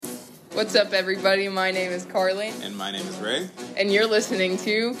What's up, everybody? My name is Karleigh. And my name is Ray. And you're listening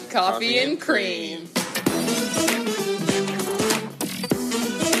to Coffee and Cream.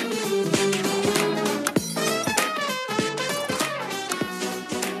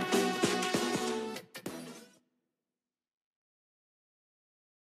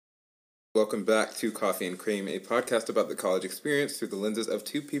 Welcome back to Coffee and Cream, a podcast about the college experience through the lenses of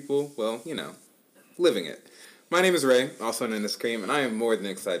two people, well, living it. My name is Ray, also known as Cream, and I am more than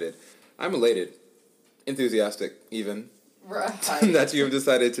excited. I'm elated, enthusiastic even, that you have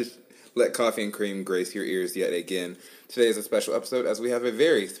decided to let Coffee and Cream grace your ears yet again. Today is a special episode as we have a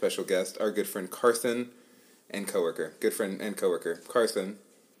very special guest, our good friend Carson and coworker. Good friend and coworker. Carson,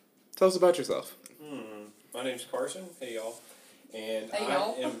 tell us about yourself. My name's Carson. Hey, y'all. And I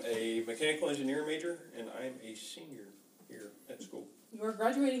am a mechanical engineering major, and I'm a senior here at school. You are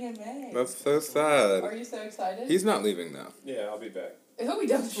graduating in May. That's so sad. Are you so excited? He's not leaving, though. Yeah, I'll be back. He'll be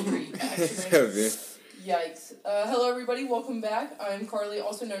down the street, actually. Yikes. Hello, everybody. Welcome back. I'm Karleigh,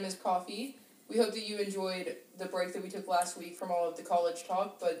 also known as Coffee. We hope that you enjoyed the break that we took last week from all of the college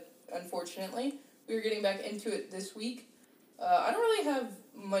talk, but unfortunately, we are getting back into it this week. I don't really have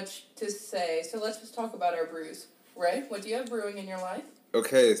much to say, so let's just talk about our brews. Ray, what do you have brewing in your life?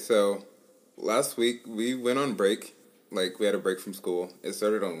 Okay, so last week we went on break. We had a break from school. It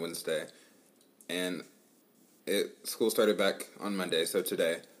started on Wednesday, and school started back on Monday, so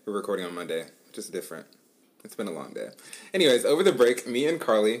today we're recording on Monday, which is different. It's been a long day. Anyways, over the break, me and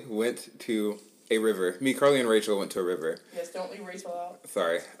Karleigh went to a river. Me, Karleigh, and Rachel went to a river. Yes, don't leave Rachel out.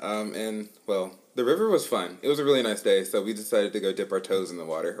 Sorry. The river was fun. It was a really nice day, so we decided to go dip our toes in the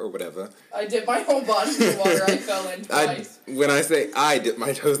water, or whatever. I dipped my whole body in the water. I fell in twice. When I say I dipped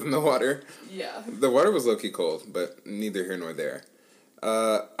my toes in the water, yeah. The water was low-key cold, but neither here nor there.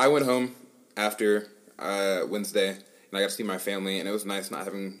 I went home after Wednesday, and I got to see my family, and it was nice not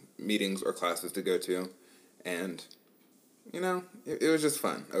having meetings or classes to go to. And, it was just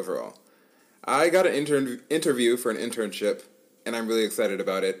fun overall. I got an interview for an internship, and I'm really excited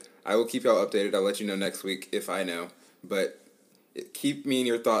about it. I will keep y'all updated. I'll let you know next week if I know. But keep me in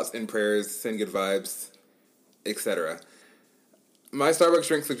your thoughts and prayers, send good vibes, etc. My Starbucks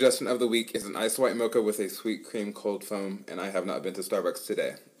drink suggestion of the week is an iced white mocha with a sweet cream cold foam, and I have not been to Starbucks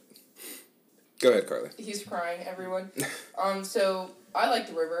today. Go ahead, Karleigh. He's crying, everyone. So I like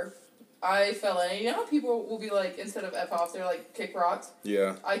the river. I fell in. You know how people will be like, instead of F off, they're like, kick rocks?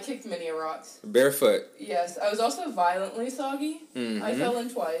 Yeah. I kicked many rocks. Barefoot. Yes. I was also violently soggy. Mm-hmm. I fell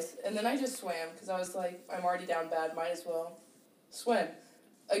in twice. And then I just swam, because I was like, I'm already down bad, might as well swim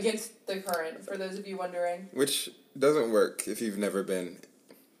against the current, for those of you wondering. Which doesn't work if you've never been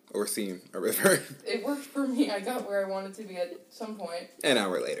or seen a river. It worked for me. I got where I wanted to be at some point. An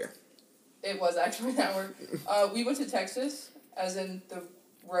hour later. It was actually an hour. We went to Texas, as in the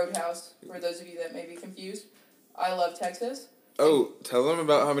Roadhouse, for those of you that may be confused. I love Texas. Oh, tell them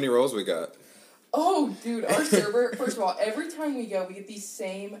about how many rolls we got. Oh, dude, our server, first of all, every time we go, we get the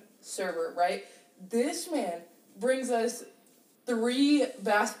same server, right? This man brings us 3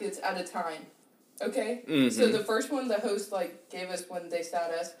 baskets at a time, okay? Mm-hmm. So the first one the host, gave us when they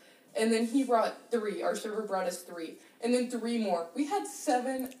sat us, and then he brought 3. Our server brought us 3. And then 3 more. We had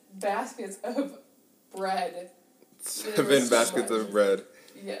 7 baskets of bread. 7 baskets of bread.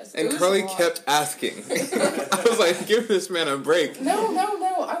 Yes. And Karleigh kept asking. I was like, give this man a break. No.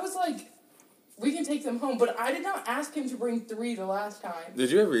 I was like, we can take them home. But I did not ask him to bring 3 the last time.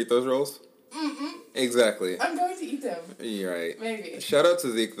 Did you ever eat those rolls? Mm-mm. Exactly. I'm going to eat them. You're right. Maybe. Shout out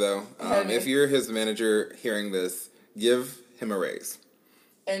to Zeke, though. If you're his manager hearing this, give him a raise.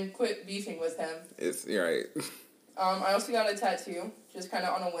 And quit beefing with him. You're right. I also got a tattoo, just kind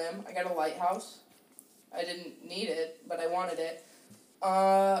of on a whim. I got a lighthouse. I didn't need it, but I wanted it.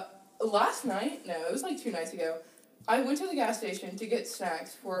 Last night, no, it was 2 nights ago, I went to the gas station to get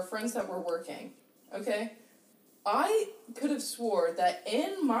snacks for friends that were working, okay? I could have swore that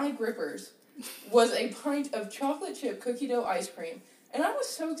in my grippers was a pint of chocolate chip cookie dough ice cream, and I was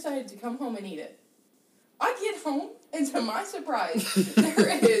so excited to come home and eat it. I get home, and to my surprise,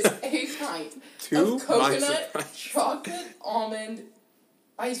 there is a pint of coconut chocolate almond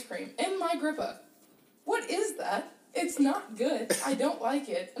ice cream in my gripper. What is that? It's not good. I don't like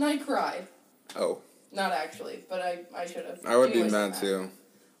it. And I cried. Oh. Not actually, but I should have. I would be mad too.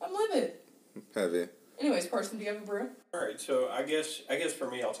 I'm livid. Heavy. Anyways, Carson, do you have a brew? Alright, so I guess for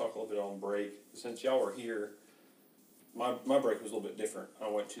me, I'll talk a little bit on break. Since y'all were here, my break was a little bit different. I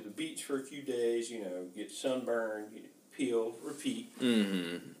went to the beach for a few days, get sunburned, peel, repeat.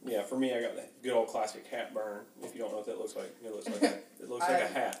 Mm-hmm. Yeah, for me, I got the good old classic hat burn. If you don't know what that looks like, it looks like a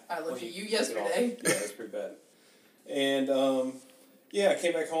hat. I looked at you yesterday. Yeah, it's pretty bad. And Yeah, I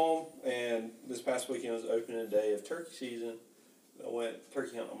came back home, and this past weekend was opening day of turkey season. I went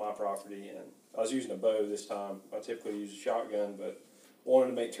turkey hunting on my property, and I was using a bow this time. I typically use a shotgun, but wanted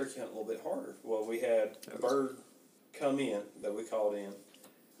to make turkey hunting a little bit harder. Well, we had a bird come in that we called in.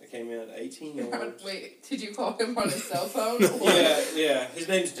 It came in 18 yards. Wait, did you call him on his cell phone? Yeah. His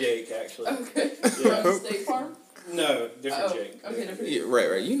name's Jake, actually. Okay. Yeah. From State Farm? No, different Jake. Okay, different. Yeah,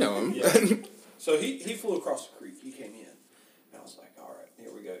 right. You know him. Yeah. So he flew across the creek. He came in. And I was like, all right,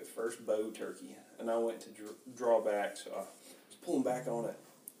 here we go. First bow turkey. And I went to draw back, so I was pulling back on it.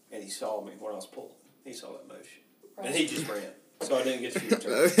 And he saw me when I was pulling. He saw that motion. Right. And he just ran. So I didn't get to shoot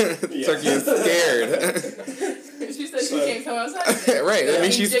turkey. Turkey is scared. She said she can't come outside. Right, that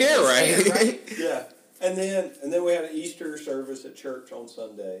means she's scared, right? Yeah. And then we had an Easter service at church on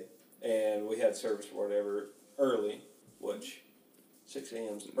Sunday. And we had service or whatever early, which 6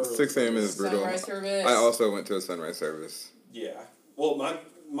 a.m. is early. 6 a.m. is brutal. Sunrise service. I also went to a sunrise service. Yeah. Well,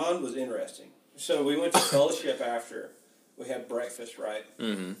 mine was interesting. So we went to fellowship after. We had breakfast, right?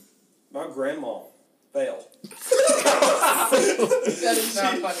 Mm-hmm. My grandma fell. That is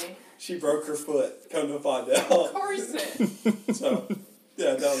not funny. She broke her foot, come to find out. Carson. So,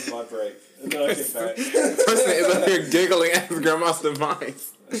 yeah, that was my break. And then I came back. Carson is up here giggling at his grandma's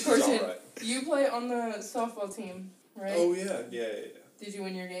demise. Carson, All right. you play on the softball team, right? Oh, yeah. Did you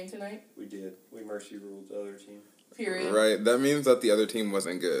win your game tonight? We did. We mercy ruled the other team. Period. Right, that means that the other team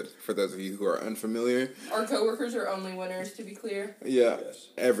wasn't good, for those of you who are unfamiliar. Our coworkers are only winners, to be clear. Yeah, Yes.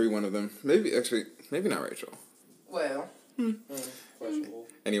 every one of them. Maybe not Rachel. Well. Questionable.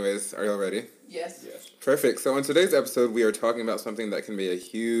 Anyways, are y'all ready? Yes. Yes. Perfect. So in today's episode, we are talking about something that can be a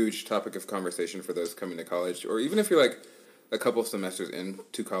huge topic of conversation for those coming to college, or even if you're like a couple semesters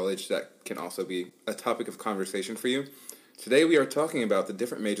into college, that can also be a topic of conversation for you. Today we are talking about the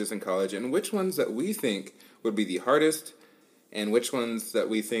different majors in college and which ones that we think would be the hardest and which ones that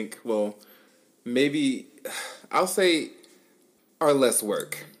we think, well, maybe, I'll say, are less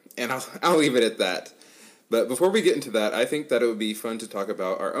work. And I'll leave it at that. But before we get into that, I think that it would be fun to talk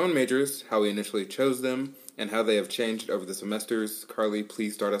about our own majors, how we initially chose them, and how they have changed over the semesters. Karleigh,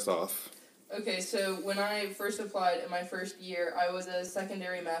 please start us off. Okay, so when I first applied in my first year, I was a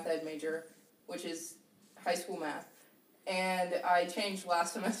secondary math ed major, which is high school math. And I changed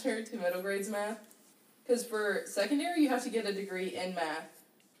last semester to middle grades math. Because for secondary, you have to get a degree in math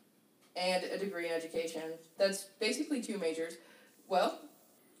and a degree in education. That's basically 2 majors. Well,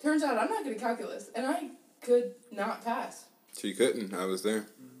 turns out I'm not good at calculus, and I could not pass. So you couldn't. I was there.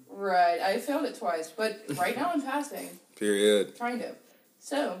 Right, I failed it twice, but right now I'm passing. Period. Kind of.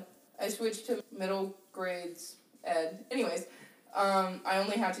 So, I switched to middle grades ed. Anyways, I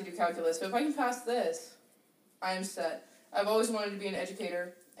only have to do calculus, so if I can pass this, I'm set. I've always wanted to be an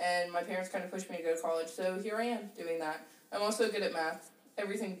educator, and my parents kind of pushed me to go to college, so here I am doing that. I'm also good at math,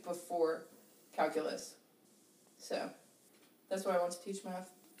 everything before calculus. So, that's why I want to teach math.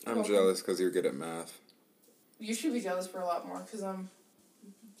 I'm jealous because you're good at math. You should be jealous for a lot more, because I'm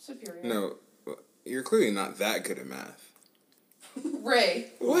superior. No, you're clearly not that good at math. Ray.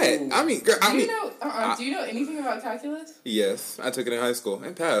 What? I mean, girl, do you know anything about calculus? Yes, I took it in high school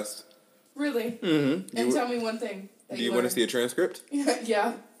and passed. Really? Mm-hmm. And tell me one thing. Do you want to see a transcript?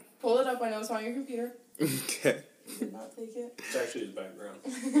 Yeah. Pull it up. I know it's on your computer. Okay. You did not take it. It's actually his background.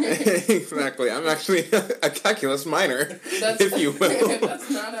 Exactly. I'm actually a calculus minor, if you will. That's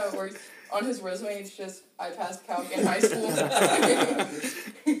not how it works. On his resume, it's just, I passed calc in high school.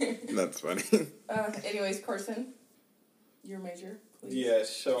 That's funny. Anyways, Carson, your major, please.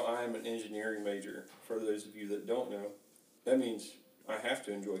 Yes, so I'm an engineering major. For those of you that don't know, that means I have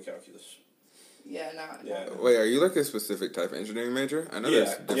to enjoy calculus. Yeah, Yeah. Wait, are you like a specific type of engineering major? I know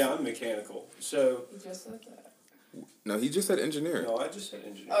there's I'm mechanical. So You just said that. No, he just said engineer. no, I just said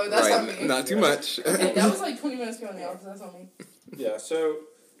engineering. Oh, that's on Right, me. not too much. Okay, that was like 20 minutes ago in the office. That's on me. Yeah, so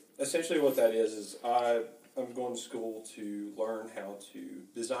essentially what that is I'm going to school to learn how to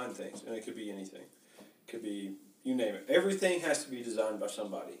design things, and it could be anything. It could be, you name it. Everything has to be designed by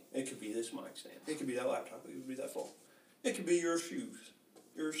somebody. It could be this mic stand. It could be that laptop. It could be that phone. It could be your shoes,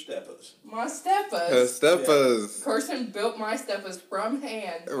 your steppas. My steppas. Steppas. Carson built my steppas from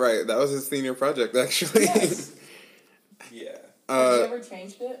hand. Right, that was his senior project, actually. Yes. Yeah. Have you ever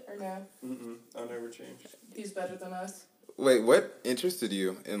changed it, or no? I never changed. He's better than us. Wait, what interested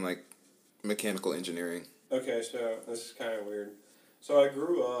you in, like, mechanical engineering? Okay, so this is kind of weird. So I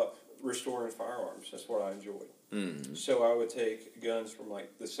grew up restoring firearms. That's what I enjoyed. Mm. So I would take guns from,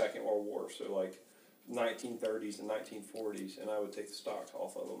 like, the Second World War. So, like, 1930s and 1940s, and I would take the stocks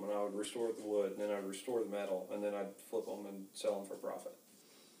off of them, and I would restore the wood, and then I'd restore the metal, and then I'd flip them and sell them for profit.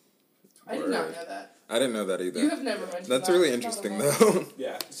 I did not know that. I didn't know that either. You have never mentioned that. That's really interesting, though.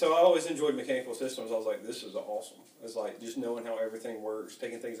 Yeah, so I always enjoyed mechanical systems. I was like, this is awesome. It's like just knowing how everything works,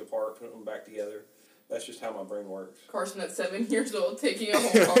 taking things apart, putting them back together. That's just how my brain works. Carson at 7 years old taking a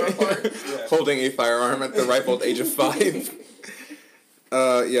whole car apart. Yeah. Holding a firearm at the ripe old age of 5.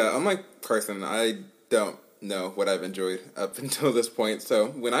 Yeah, unlike Carson, I don't know what I've enjoyed up until this point. So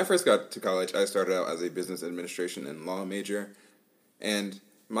when I first got to college, I started out as a business administration and law major. And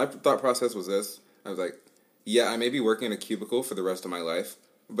my thought process was this. I was like, yeah, I may be working in a cubicle for the rest of my life,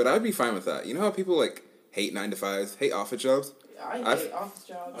 but I'd be fine with that. You know how people, like, hate 9-to-5s, hate office jobs? I hate office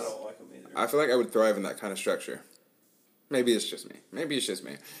jobs. I don't like them either. I feel like I would thrive in that kind of structure. Maybe it's just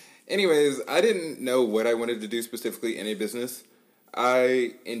me. Anyways, I didn't know what I wanted to do specifically in a business.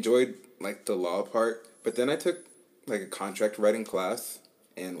 I enjoyed, like, the law part, but then I took, like, a contract writing class,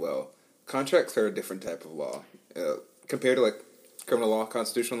 and, well, contracts are a different type of law. Compared to, like, criminal law,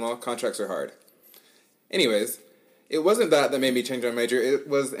 constitutional law, contracts are hard. Anyways, it wasn't that made me change my major. It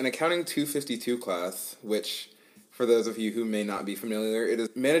was an Accounting 252 class, which, for those of you who may not be familiar, it is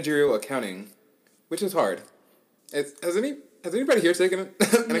managerial accounting, which is hard. Has anybody here taken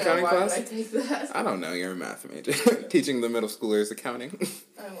an accounting class? Why would I take that? I don't know. You're a math major. Teaching the middle schoolers accounting.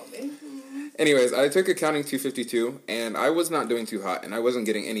 I won't be. Anyways, I took Accounting 252, and I was not doing too hot, and I wasn't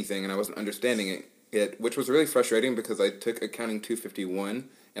getting anything, and I wasn't understanding it, which was really frustrating because I took Accounting 251,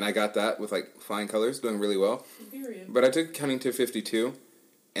 and I got that with, like, flying colors, doing really well. Period. But I took Accounting 252,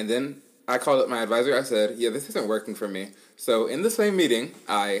 and then I called up my advisor. I said, yeah, this isn't working for me. So in the same meeting,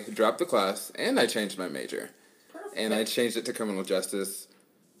 I dropped the class, and I changed my major. Perfect. And I changed it to criminal justice,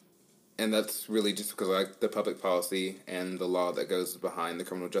 and that's really just because I like the public policy and the law that goes behind the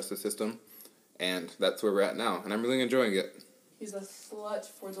criminal justice system, and that's where we're at now, and I'm really enjoying it. He's a slut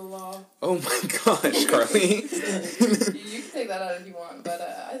for the law. Oh my gosh, Karleigh. You can take that out if you want, but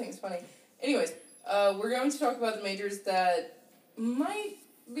I think it's funny. Anyways, we're going to talk about the majors that might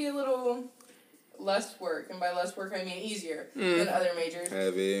be a little less work, and by less work I mean easier than other majors.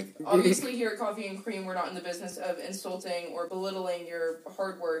 Heavy. Obviously, here at Coffee and Cream, we're not in the business of insulting or belittling your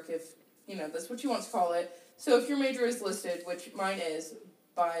hard work, if, you know, that's what you want to call it. So if your major is listed, which mine is,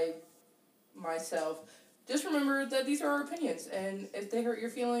 by myself, just remember that these are our opinions, and if they hurt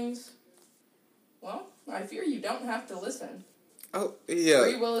your feelings, well, I fear you don't have to listen. Oh, yeah.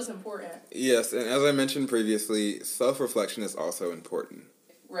 Free will is important. Yes, and as I mentioned previously, self-reflection is also important.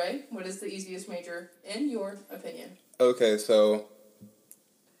 Ray, what is the easiest major, in your opinion? Okay, so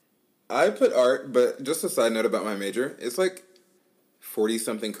I put art, but just a side note about my major, it's like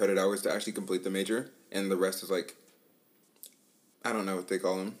 40-something credit hours to actually complete the major, and the rest is like, I don't know what they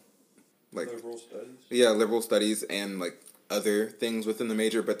call them. Like liberal studies? Yeah, liberal studies and, like, other things within the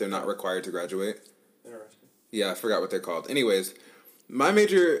major, but they're not required to graduate. Interesting. Yeah, I forgot what they're called. Anyways, my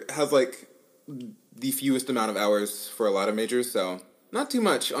major has, like, the fewest amount of hours for a lot of majors, so not too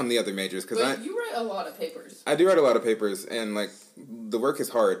much on the other majors. But you write a lot of papers. I do write a lot of papers, and, like, the work is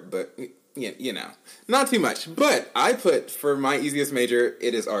hard, but, you know, not too much. But I put, for my easiest major,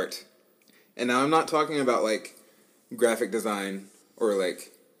 it is art. And now I'm not talking about, like, graphic design or,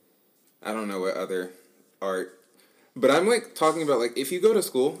 like, I don't know what other art. But I'm, like, talking about, like, if you go to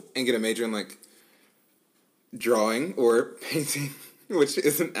school and get a major in, like, drawing or painting, which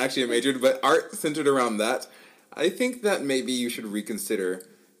isn't actually a major, but art centered around that, I think that maybe you should reconsider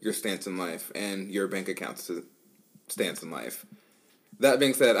your stance in life and your bank account's stance in life. That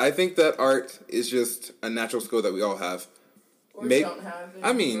being said, I think that art is just a natural skill that we all have. Or don't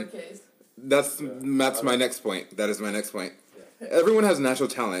have, in your case. That's my next point. That is my next point. Yeah. Everyone has natural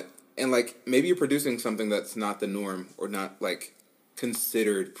talent. And, like, maybe you're producing something that's not the norm or not, like,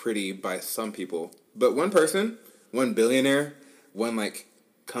 considered pretty by some people. But one person, one billionaire, one, like,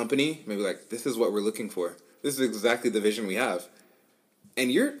 company, maybe, like, this is what we're looking for. This is exactly the vision we have.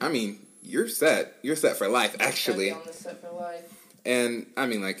 And you're set. You're set for life, actually. On the set for life. And, I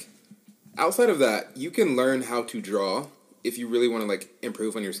mean, like, outside of that, you can learn how to draw if you really want to, like,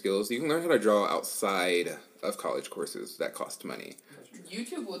 improve on your skills. You can learn how to draw outside of college courses that cost money.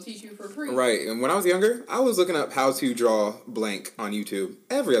 YouTube will teach you for free. Right, and when I was younger, I was looking up how to draw blank on YouTube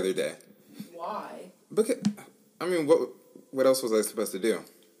every other day. Why? Because, I mean, what else was I supposed to do?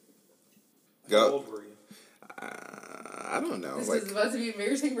 How old were you? I don't know. This like, is about to be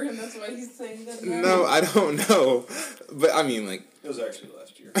embarrassing for him, that's why he's saying that now. No, I don't know. But, I mean, like... It was actually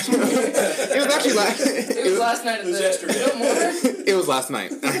last year. It was actually last... It was last night. It was yesterday. No more. It was last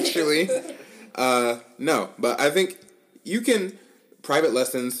night, actually. No, but I think you can... Private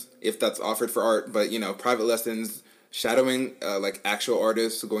lessons, if that's offered for art, but, you know, private lessons, shadowing, like, actual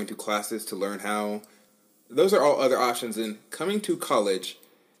artists, going to classes to learn how. Those are all other options, and coming to college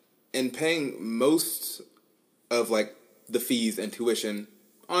and paying most of, like, the fees and tuition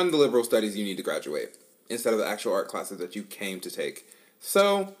on the liberal studies you need to graduate instead of the actual art classes that you came to take.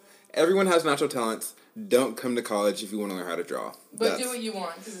 So, everyone has natural talents. Don't come to college if you want to learn how to draw. But do what you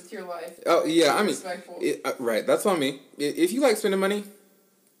want, because it's your life. Oh, yeah, I mean, respectful. Right, that's on me. If you like spending money,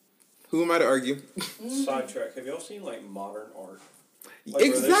 who am I to argue? Sidetrack. Have y'all seen, like, modern art? Like,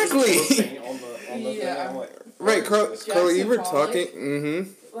 exactly! On the thing. I'm like, right, Karleigh, you were talking...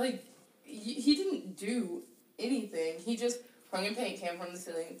 Mm-hmm. Like, he didn't do anything. He just hung a paint can from the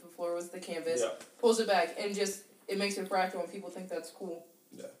ceiling. The floor was the canvas. Yeah. Pulls it back, and just... It makes it fractal, and people think that's cool.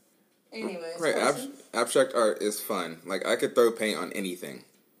 Yeah. Anyways. Right, abstract art is fun. Like, I could throw paint on anything.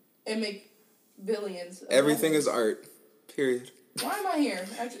 And make billions. Everything is art. Period. Why am I here?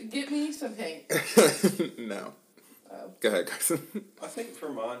 Actually, get me some paint. No. Oh. Go ahead, Carson. I think for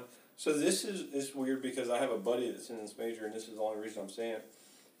mine, so this is weird because I have a buddy that's in this major, and this is the only reason I'm saying it,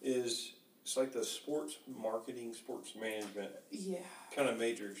 is it's like the sports marketing, sports management kind of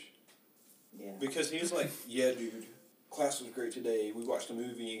majors. Yeah. Because he was like, yeah, dude, class was great today. We watched a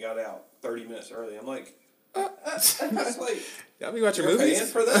movie and got out 30 minutes early. I'm like, it's like, y'all be watching you're movies?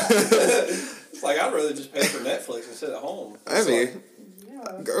 paying for that? It's like, I'd rather just pay for Netflix and sit at home. I mean,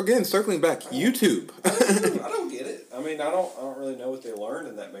 again, circling back, YouTube. I don't get it. I mean, I don't really know what they learned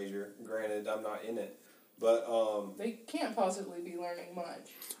in that major. Granted, I'm not in it. But, they can't possibly be learning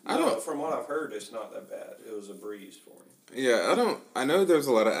much. From what I've heard, it's not that bad. It was a breeze for me. Yeah, I know there's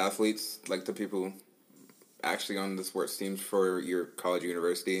a lot of athletes, like the people actually on the sports teams for your college or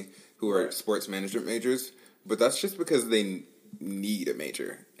university who are sports management majors, but that's just because they need a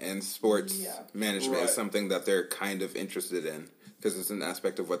major, and sports management is something that they're kind of interested in because it's an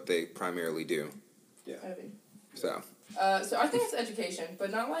aspect of what they primarily do. Yeah. So I think it's education,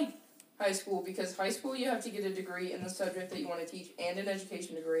 but not like high school, because high school you have to get a degree in the subject that you want to teach and an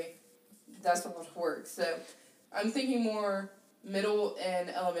education degree. That's a lot of work. So I'm thinking more middle and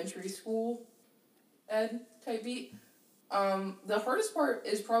elementary school ed type beat. The hardest part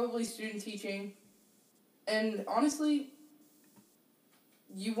is probably student teaching. And honestly,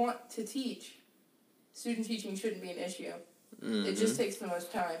 you want to teach. Student teaching shouldn't be an issue. Mm-hmm. It just takes the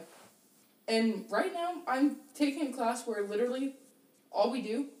most time. And right now, I'm taking a class where literally all we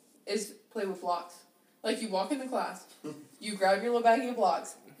do is play with blocks. Like, you walk into class, you grab your little baggie of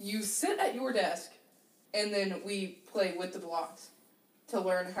blocks, you sit at your desk, and then we play with the blocks to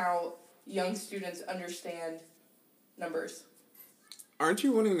learn how young students understand numbers. Aren't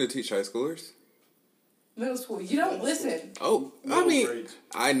you wanting to teach high schoolers? Middle school. You don't listen. Oh, I mean,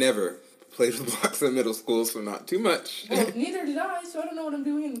 I never played with blocks in middle school, so not too much. Well, neither did I, so I don't know what I'm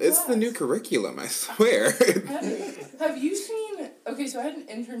doing in It's class. The new curriculum, I swear. Have you seen... Okay, so I had an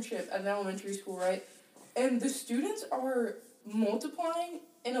internship at an elementary school, right? And the students are multiplying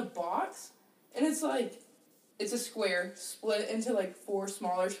in a box, and it's like... It's a square split into, like, 4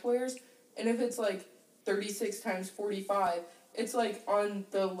 smaller squares, and if it's, like, 36 times 45, it's, like, on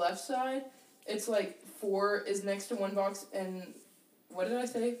the left side, it's, like, 4 is next to one box, and... What did I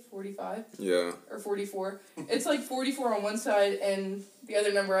say? 45? Yeah. Or 44. It's like 44 on one side and the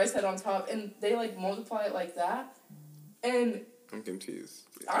other number I said on top, and they like multiply it like that. And I'm confused.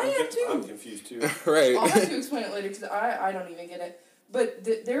 I am too. I'm confused too. Right. I'll have to explain it later because I don't even get it. But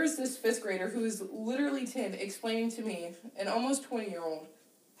there's this 5th grader who is literally 10 explaining to me, an almost 20-year-old,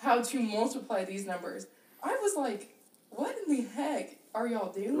 how to multiply these numbers. I was like, what in the heck are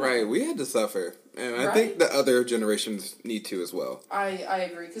y'all doing? Right, we had to suffer. And I think the other generations need to as well. I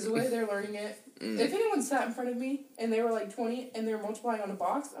agree, because the way they're learning it, if anyone sat in front of me and they were like 20 and they were multiplying on a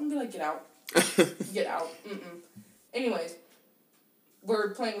box, I'm going to be like, get out. Get out. Anyways,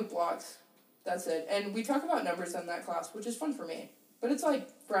 we're playing with blocks. That's it. And we talk about numbers in that class, which is fun for me. But it's like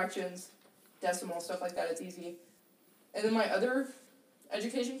fractions, decimal, stuff like that. It's easy. And then my other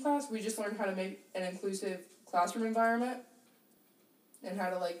education class, we just learned how to make an inclusive classroom environment and how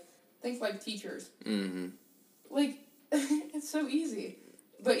to, like, think like teachers. Mm-hmm. Like, it's so easy.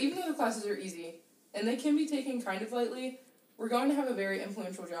 But even though the classes are easy, and they can be taken kind of lightly, we're going to have a very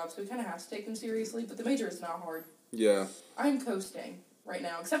influential job, so we kind of have to take them seriously, but the major is not hard. Yeah. I'm coasting right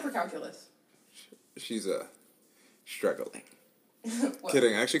now, except for calculus. She's, struggling.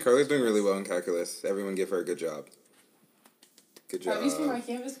 Kidding. Actually, Karleigh's doing really well in calculus. Everyone give her a good job. Good job. Have you seen my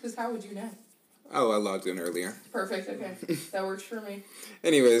Canvas? Because how would you know? Oh, I logged in earlier. Perfect, okay. That works for me.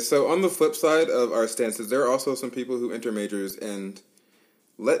 Anyways, so on the flip side of our stances, there are also some people who enter majors, and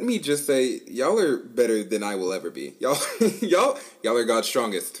let me just say, y'all are better than I will ever be. Y'all are God's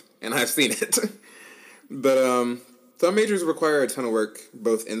strongest, and I've seen it. But some majors require a ton of work,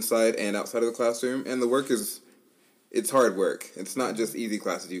 both inside and outside of the classroom, and the work is It's hard work. It's not just easy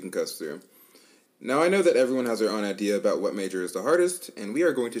classes you can coast through. Now, I know that everyone has their own idea about what major is the hardest, and we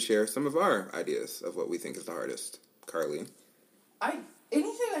are going to share some of our ideas of what we think is the hardest. Karleigh?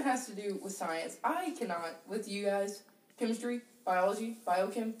 Anything that has to do with science, I cannot, with you guys, chemistry, biology,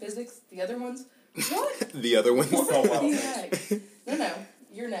 biochem, physics, the other ones. What? The other ones? What the heck? No,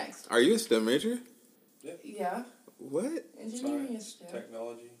 you're next. Are you a STEM major? Yeah. What? Engineering is STEM.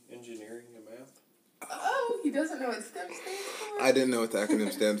 Technology, engineering, and math. Oh, he doesn't know what STEM stands for? I didn't know what the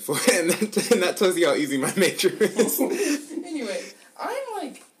acronym stands for, and that tells you how easy my major is. Anyway,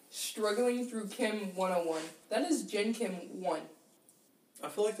 I'm, struggling through Chem 101. That is Gen Chem 1. I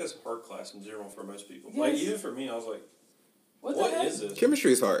feel like that's a hard class in general for most people. Yes. Even for me, I was like, What is this?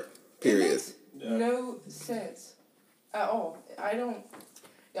 Chemistry is hard. Period. It makes no sense at all.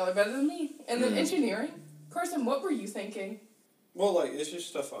 Y'all are better than me. And then engineering. Carson, what were you thinking? Well, it's just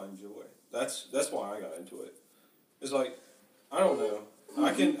stuff I enjoy. That's why I got into it. It's I don't know.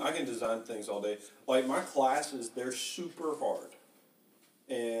 I can design things all day. My classes, they're super hard.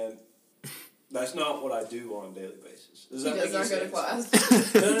 And that's not what I do on a daily basis. Does that make sense? He does not go to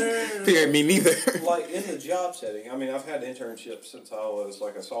class. No. Yeah, me neither. In the job setting, I've had internships since I was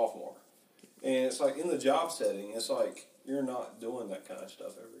a sophomore. And it's in the job setting, it's you're not doing that kind of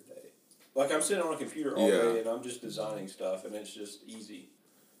stuff every day. I'm sitting on a computer all day and I'm just designing stuff and it's just easy.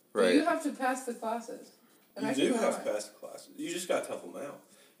 Right. You have to pass the classes. And you do have to pass the classes. You just got to tough them out.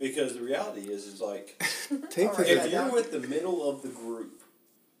 Because the reality is if you're with the middle of the group,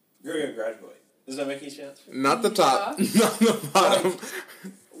 you're going to graduate. Does that make any sense? Not the top, not the bottom.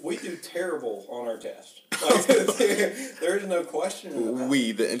 We do terrible on our test. There's no question about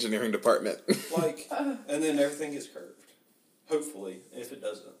We, the engineering department. And then everything gets curved. Hopefully, if it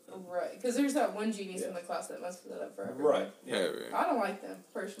doesn't. Right, because there's that one genius in the class that messes it up for everyone. Right. Yeah. I don't like them,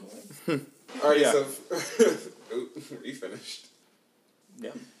 personally. Alright, so... Are you finished?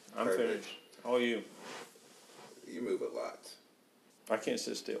 Yeah, I'm finished. All you. You move a lot. I can't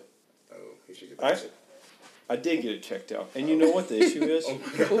sit still. Oh, you should get that. I did get it checked out. And you know what the issue is? Oh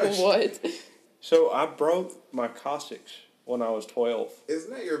my gosh. What? So I broke my coccyx when I was 12.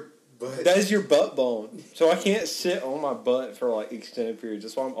 Isn't that your butt? That is your butt bone. So I can't sit on my butt for extended periods.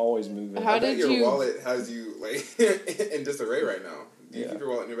 That's why I'm always moving. I bet your wallet has you in disarray right now. Do you keep your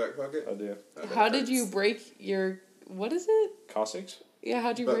wallet in your back pocket? I do. How did you break your... What is it? Coccyx? Yeah,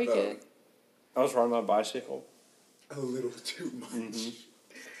 how'd you break it? I was riding my bicycle. A little too much. Mm-hmm.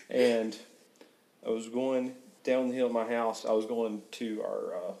 And I was going down the hill of my house. I was going to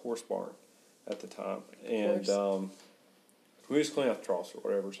our horse barn at the time. And we was cleaning out the troughs or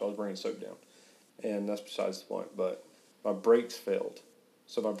whatever, so I was bringing soap down. And that's besides the point. But my brakes failed.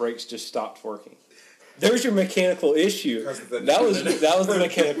 So my brakes just stopped working. There's your mechanical issue. That was the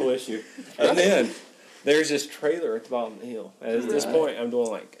mechanical issue. And then there's this trailer at the bottom of the hill. And at this point, I'm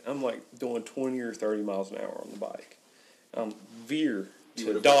doing 20 or 30 miles an hour on the bike. Veer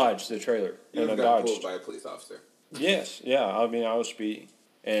to dodge the trailer. You and I got dodged. pulled by a police officer. Yes, yeah. I was speeding.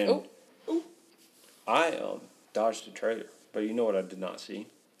 And I dodged the trailer. But you know what I did not see?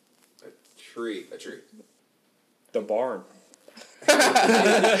 A tree. The barn.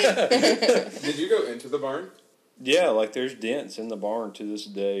 Did you go into the barn? Yeah, there's dents in the barn to this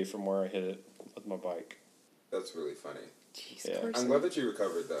day from where I hit it with my bike. That's really funny. Jeez, Yeah. I'm glad that you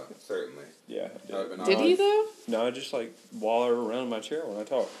recovered, though. Certainly. Yeah, I Did he, though? No, I just waller around in my chair when I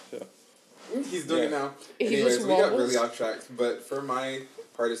talk. So. He's doing it now. He Anyways, just we got wobbles? really off track. But for my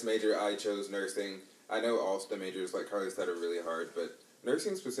hardest major, I chose nursing. I know all STEM majors, like Karleigh said, are really hard. But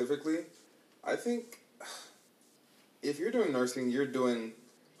nursing specifically, I think if you're doing nursing, you're doing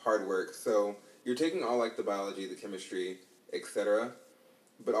hard work. So you're taking all the biology, the chemistry, etc.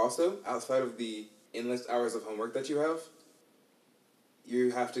 But also, outside of the endless hours of homework that you have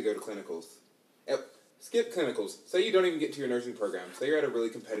to go to clinicals. Skip clinicals. Say you don't even get to your nursing program. Say you're at a really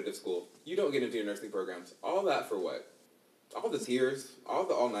competitive school. You don't get into your nursing programs. All that for what? All the tears, all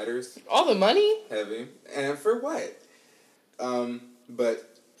the all-nighters. All the money? Heavy. And for what?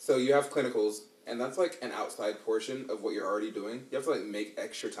 But, so you have clinicals, and that's an outside portion of what you're already doing. You have to make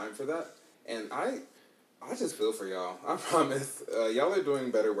extra time for that. And I just feel for y'all. I promise. Y'all are doing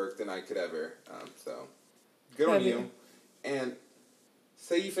better work than I could ever. So, good on you. And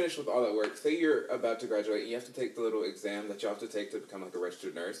say you finish with all that work. Say you're about to graduate and you have to take the little exam that you have to take to become a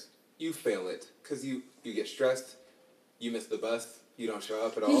registered nurse. You fail it because you get stressed. You miss the bus. You don't show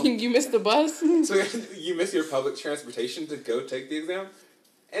up at all. You missed the bus? So you miss your public transportation to go take the exam.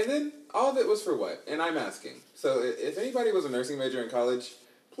 And then all of it was for what? And I'm asking. So if anybody was a nursing major in college,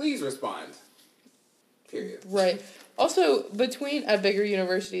 please respond. Period. Right. Also, between at bigger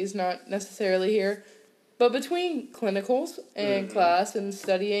universities, not necessarily here, But between clinicals and class and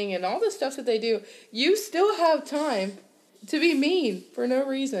studying and all the stuff that they do, you still have time to be mean for no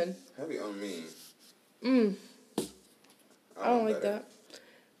reason. Heavy on me. I don't like that.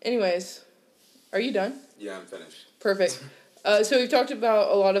 Anyways, are you done? Yeah, I'm finished. Perfect. So we've talked about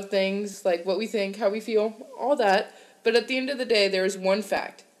a lot of things, like what we think, how we feel, all that. But at the end of the day, there is one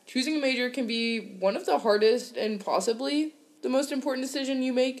fact. Choosing a major can be one of the hardest and possibly the most important decision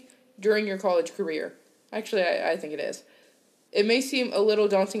you make during your college career. Actually, I think it is. It may seem a little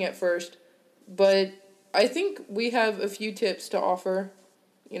daunting at first, but I think we have a few tips to offer,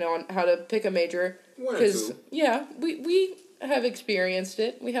 on how to pick a major. One or two. Yeah, we have experienced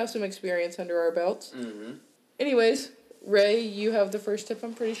it. We have some experience under our belts. Mm-hmm. Anyways, Ray, you have the first tip,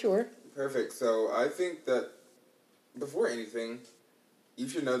 I'm pretty sure. Perfect. So I think that before anything, you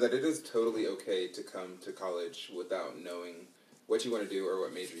should know that it is totally okay to come to college without knowing what you want to do or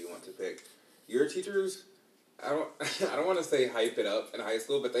what major you want to pick. Your teachers, I don't want to say hype it up in high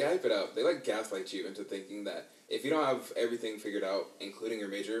school, but they hype it up. They gaslight you into thinking that if you don't have everything figured out, including your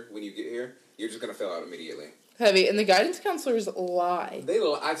major, when you get here, you're just going to fail out immediately. Heavy. And the guidance counselors lie.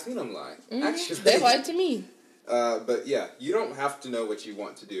 I've seen them lie. Mm-hmm. Actually. They lied to me. But yeah, you don't have to know what you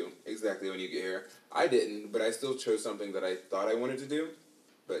want to do exactly when you get here. I didn't, but I still chose something that I thought I wanted to do.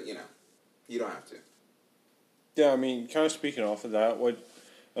 But, you don't have to. Yeah, I mean, kind of speaking off of that,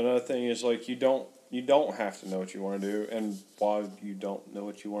 another thing is, you don't have to know what you want to do, and while you don't know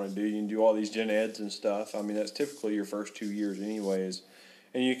what you want to do, you can do all these gen eds and stuff. I mean, that's typically your first 2 years anyways,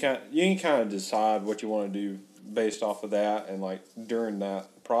 and you can kind of decide what you want to do based off of that and, during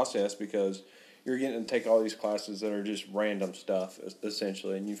that process, because you're getting to take all these classes that are just random stuff,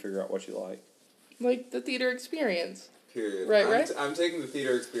 essentially, and you figure out what you like. Like the theater experience. Period. Right. I'm taking the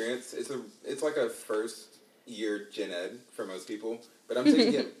theater experience. It's like a first year gen ed for most people, but I'm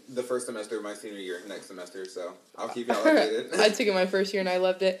taking it the first semester of my senior year next semester, so I'll keep y'all updated. I took it my first year and I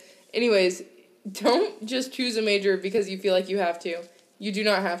loved it. Anyways, don't just choose a major because you feel like you have to. You do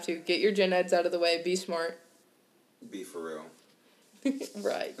not have to. Get your gen eds out of the way. Be smart. Be for real.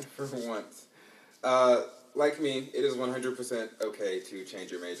 Right. For once. Like me, it is 100% okay to change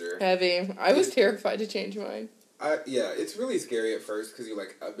your major. Heavy. I was terrified to change mine. Yeah, it's really scary at first because you're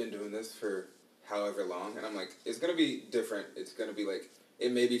like, I've been doing this for however long, and I'm like, it's going to be different. It's going to be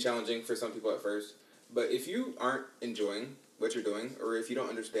it may be challenging for some people at first, but if you aren't enjoying what you're doing, or if you don't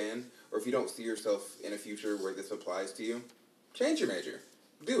understand, or if you don't see yourself in a future where this applies to you, change your major.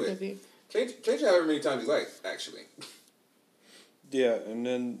 Do it. Heavy. Change it however many times you like, actually. Yeah, and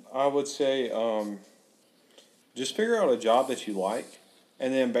then I would say just figure out a job that you like,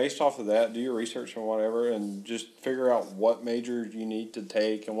 and then based off of that, do your research and whatever, and just figure out what major you need to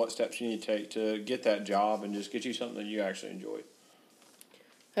take and what steps you need to take to get that job and just get you something that you actually enjoy.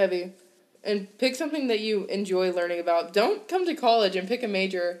 Heavy. And pick something that you enjoy learning about. Don't come to college and pick a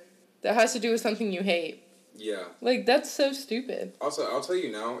major that has to do with something you hate. Yeah. That's so stupid. Also, I'll tell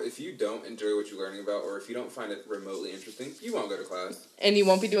you now, if you don't enjoy what you're learning about, or if you don't find it remotely interesting, you won't go to class. And you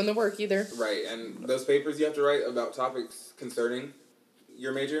won't be doing the work either. Right, and those papers you have to write about topics concerning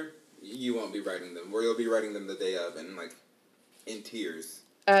your major, you won't be writing them, or you'll be writing them the day of, and in tears.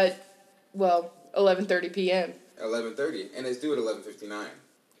 At 11:30 p.m. 11:30, and it's due at 11:59.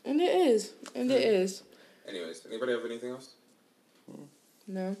 And it is. Anyways, anybody have anything else?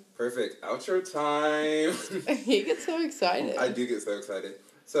 No. Perfect. Outro time. You get so excited. I do get so excited.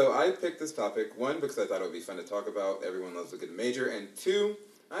 So I picked this topic, one, because I thought it would be fun to talk about. Everyone loves a good major. And two,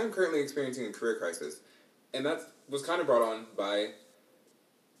 I'm currently experiencing a career crisis. And that was kind of brought on by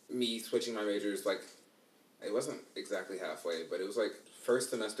me switching my majors, it wasn't exactly halfway, but it was first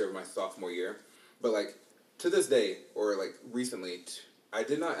semester of my sophomore year. But to this day, or recently, I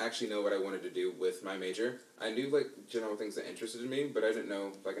did not actually know what I wanted to do with my major. I knew general things that interested me, but I didn't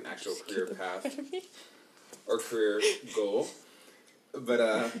know an actual career path or career goal.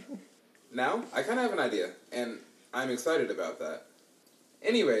 But now I kind of have an idea, and I'm excited about that.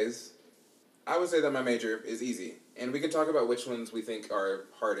 Anyways, I would say that my major is easy, and we can talk about which ones we think are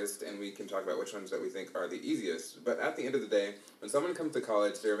hardest, and we can talk about which ones that we think are the easiest. But at the end of the day, when someone comes to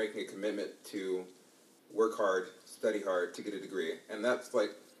college, they're making a commitment to work hard, study hard to get a degree. And that's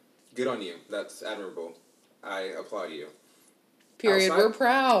good on you. That's admirable. I applaud you. Period. We're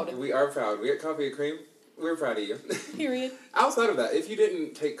proud. We are proud. We at Coffee and Cream, we're proud of you. Period. Outside of that, if you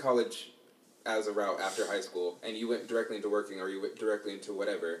didn't take college as a route after high school and you went directly into working or you went directly into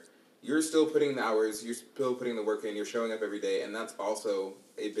whatever, you're still putting the hours, you're still putting the work in, you're showing up every day, and that's also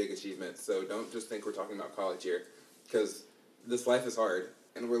a big achievement. So don't just think we're talking about college here, because this life is hard.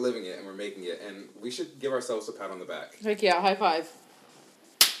 And we're living it, and we're making it, and we should give ourselves a pat on the back. Heck yeah, high five.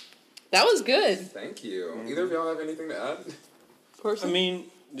 That was good. Thank you. Either of y'all have anything to add? I mean,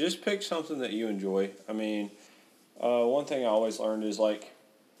 just pick something that you enjoy. I mean, one thing I always learned is, like,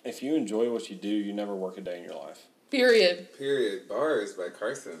 if you enjoy what you do, you never work a day in your life. Period. Bars by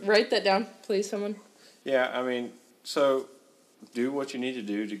Carson. Write that down, please, someone. Yeah, I mean, so do what you need to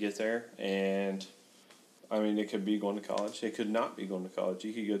do to get there. And, I mean, it could be going to college. It could not be going to college.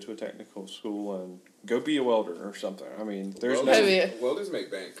 You could go to a technical school and go be a welder or something. I mean, there's welders make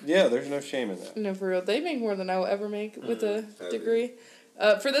bank. Yeah, there's no shame in that. No, for real. They make more than I will ever make with a degree.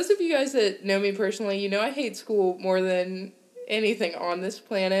 For those of you guys that know me personally, you know I hate school more than anything on this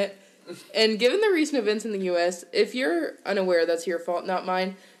planet. And given the recent events in the U.S., if you're unaware, that's your fault, not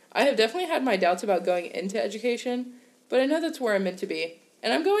mine. I have definitely had my doubts about going into education, but I know that's where I'm meant to be.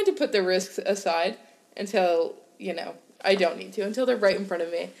 And I'm going to put the risks aside until, I don't need to, until they're right in front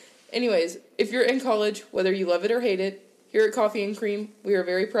of me. Anyways, if you're in college, whether you love it or hate it, here at Coffee and Cream, we are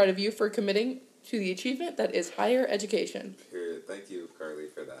very proud of you for committing to the achievement that is higher education. Period. Thank you,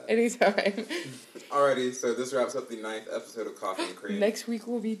 Karleigh, for that. Anytime. Alrighty, so this wraps up the 9th episode of Coffee and Cream. Next week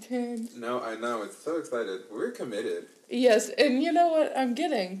will be 10. No, I know. It's so excited. We're committed. Yes, and you know what I'm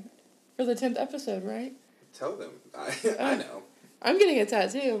getting for the 10th episode, right? Tell them. I know. I'm getting a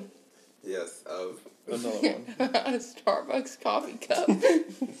tattoo. Yes, of... Another one. A Starbucks coffee cup.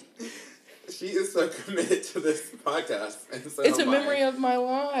 She is so committed to this podcast. And so it's a memory of my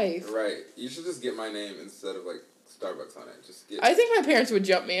life. Right. You should just get my name instead of, like, Starbucks on it. Just get... I think my parents would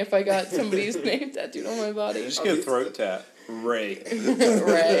jump me if I got somebody's name tattooed on my body. Just get a throat tat. Ray.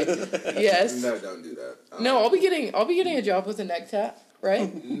 Ray. Yes. No, don't do that. No, I'll be getting a job with a neck tat,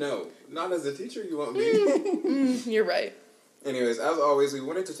 right? No. Not as a teacher, you won't be. You're right. Anyways, as always, we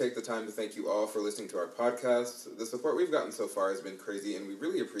wanted to take the time to thank you all for listening to our podcast. The support we've gotten so far has been crazy, and we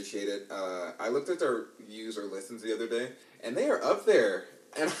really appreciate it. I looked at our views or listens the other day, and they are up there,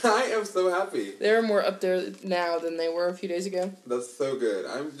 and I am so happy. They're more up there now than they were a few days ago. That's so good.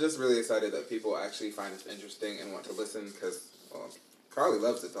 I'm just really excited that people actually find us interesting and want to listen, because, well, Karleigh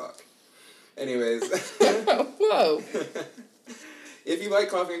loves to talk. Anyways. Whoa. If you like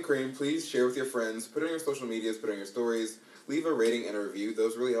Coffee and Cream, please share with your friends, put it on your social medias, put it on your stories. Leave a rating and a review.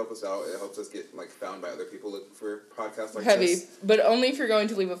 Those really help us out. It helps us get found by other people looking for podcasts like this. But only if you're going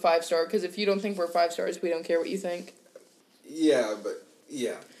to leave a 5-star, because if you don't think we're 5 stars, we don't care what you think. Yeah, but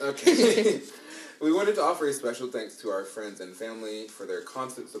yeah. Okay. We wanted to offer a special thanks to our friends and family for their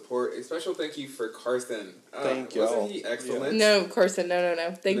constant support. A special thank you for Carson. Thank you. Wasn't he excellent? No, Carson, no.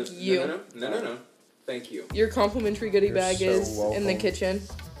 Thank you. No. Thank you. Your complimentary goodie bag is in the kitchen.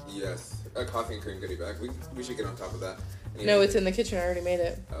 Yes. A Coffee and Cream goodie bag. We should get on top of that. Anyway. No, it's in the kitchen. I already made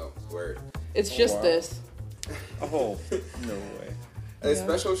it. Oh, word. It's just this. Oh, no way. A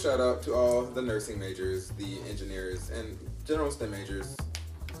special shout out to all the nursing majors, the engineers, and general STEM majors.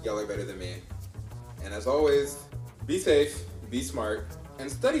 Y'all are better than me. And as always, be safe, be smart,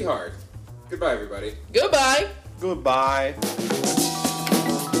 and study hard. Goodbye, everybody. Goodbye. Goodbye.